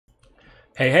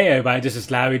Hey everybody, this is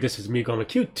Larry. This is me going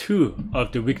to Q2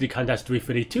 of the weekly contest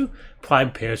 352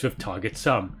 prime pairs with target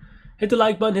sum. Hit the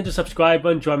like button, hit the subscribe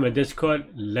button, join my Discord.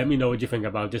 Let me know what you think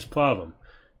about this problem.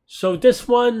 So this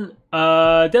one, there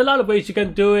are a lot of ways you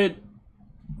can do it.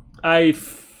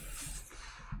 It's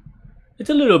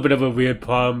a little bit of a weird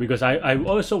problem because I'm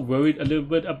also worried a little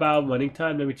bit about running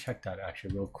time. Let me check that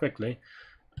actually real quickly.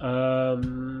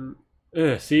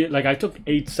 See, like I took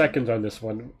 8 seconds on this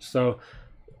one, so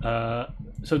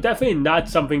definitely not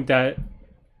something that,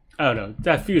 I don't know,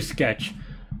 that feels sketch.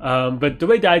 But the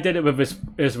way that I did it with this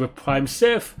is with prime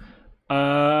Civ.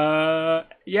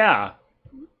 Yeah.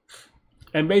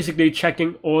 And basically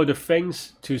checking all the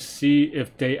things to see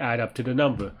if they add up to the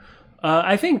number.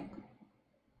 I think,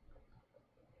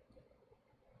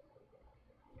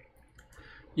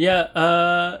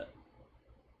 yeah,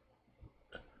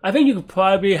 I think you could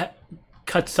probably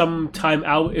cut some time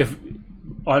out if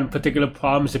on particular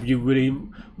problems if you really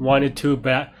wanted to,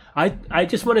 but I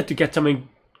just wanted to get something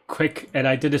quick, and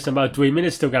I did this in about 3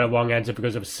 minutes. Still got a wrong answer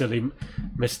because of a silly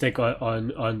mistake on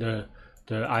the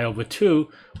I over 2.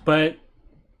 But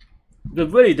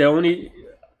really the only,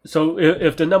 so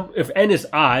if n is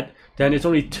odd, then it's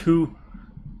only 2.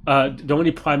 The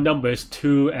only prime number is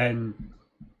 2 and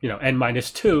n minus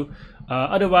 2.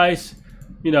 Otherwise,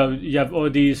 you have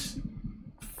all these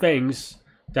things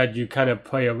that you kind of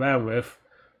play around with.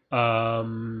 But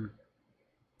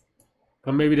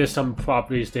maybe there's some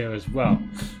properties there as well.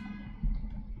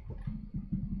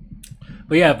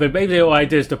 But yeah, but basically all I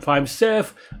did is the prime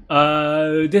Civ.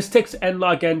 This takes n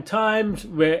log n times,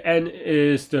 where n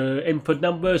is the input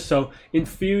number. So in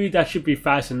theory, that should be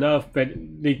fast enough.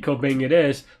 But Leetcode being it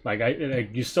is, like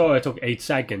you saw, it took 8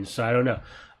 seconds. So I don't know.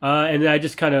 And then I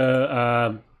just kind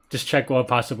of just check all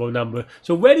possible number.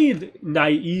 So very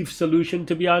naive solution,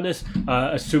 to be honest.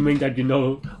 Assuming that you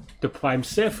know the prime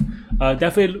Civ.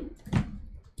 Definitely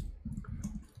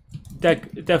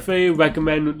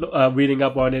recommend reading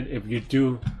up on it if you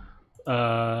do,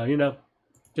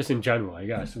 just in general, I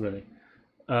guess, really.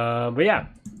 But yeah,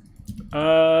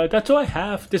 that's all I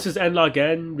have. This is n log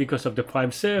n because of the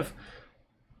prime Civ.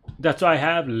 That's all I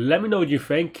have. Let me know what you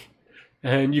think,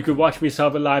 and you could watch me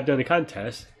solve it live during the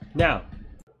contest. Now,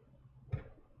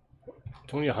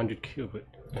 it's only 100 Q, but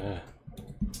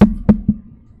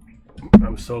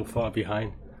I'm so far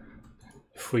behind.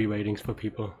 Free ratings for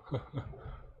people.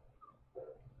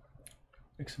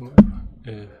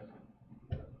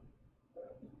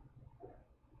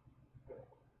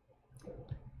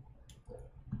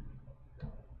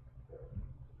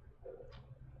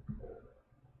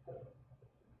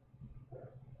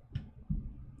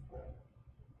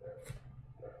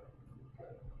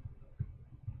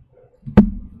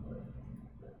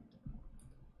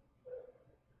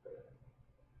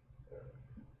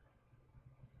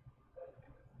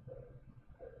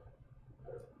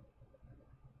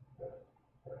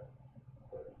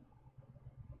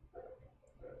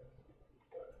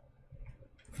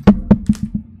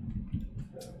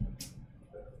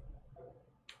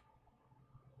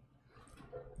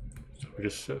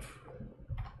 Just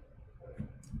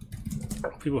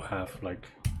people have like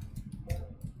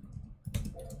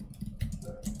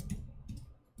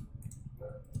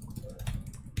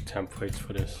templates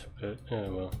for this, but yeah,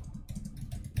 well.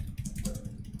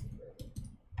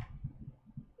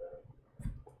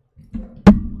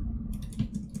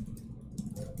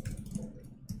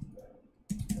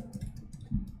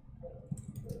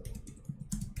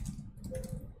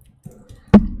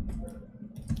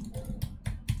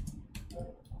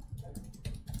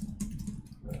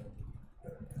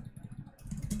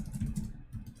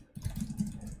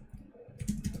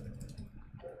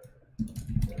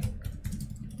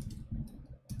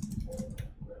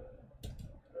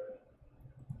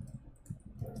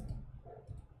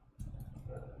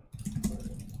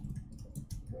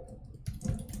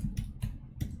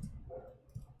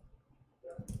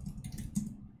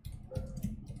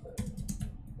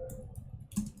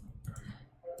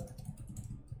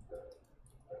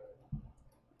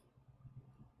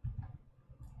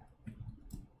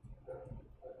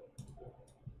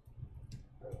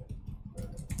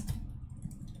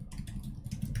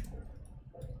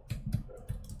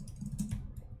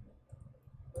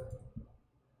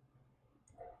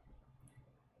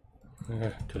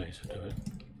 Today's to do it.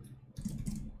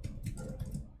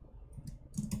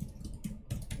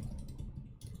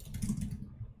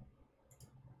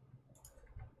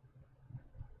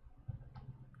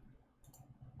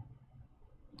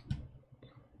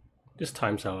 This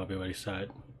times out, I'll be really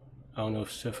sad. I don't know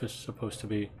if Civ is supposed to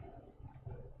be,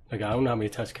 like, I don't know how many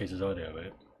test cases are there,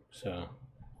 right? So,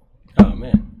 oh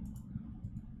man.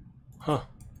 Huh.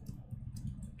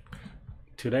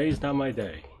 today is not my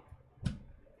day.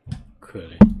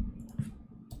 Clearly.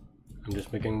 I'm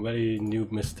just making very new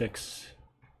mistakes.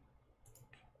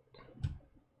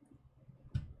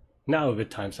 Now if it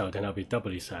times out, then I'll be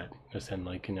doubly sad. Because then,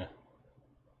 like, you know.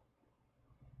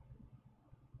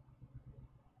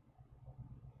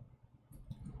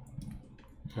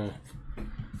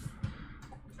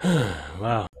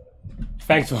 Wow.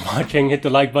 Thanks for watching. Hit the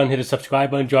like button, hit the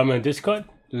subscribe button, join me on Discord.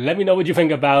 Let me know what you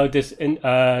think about this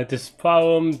this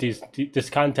problem, this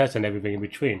contest, and everything in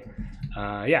between.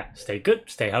 Yeah, stay good,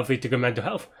 stay healthy, to good mental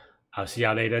health. I'll see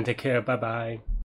y'all later and take care. Bye bye.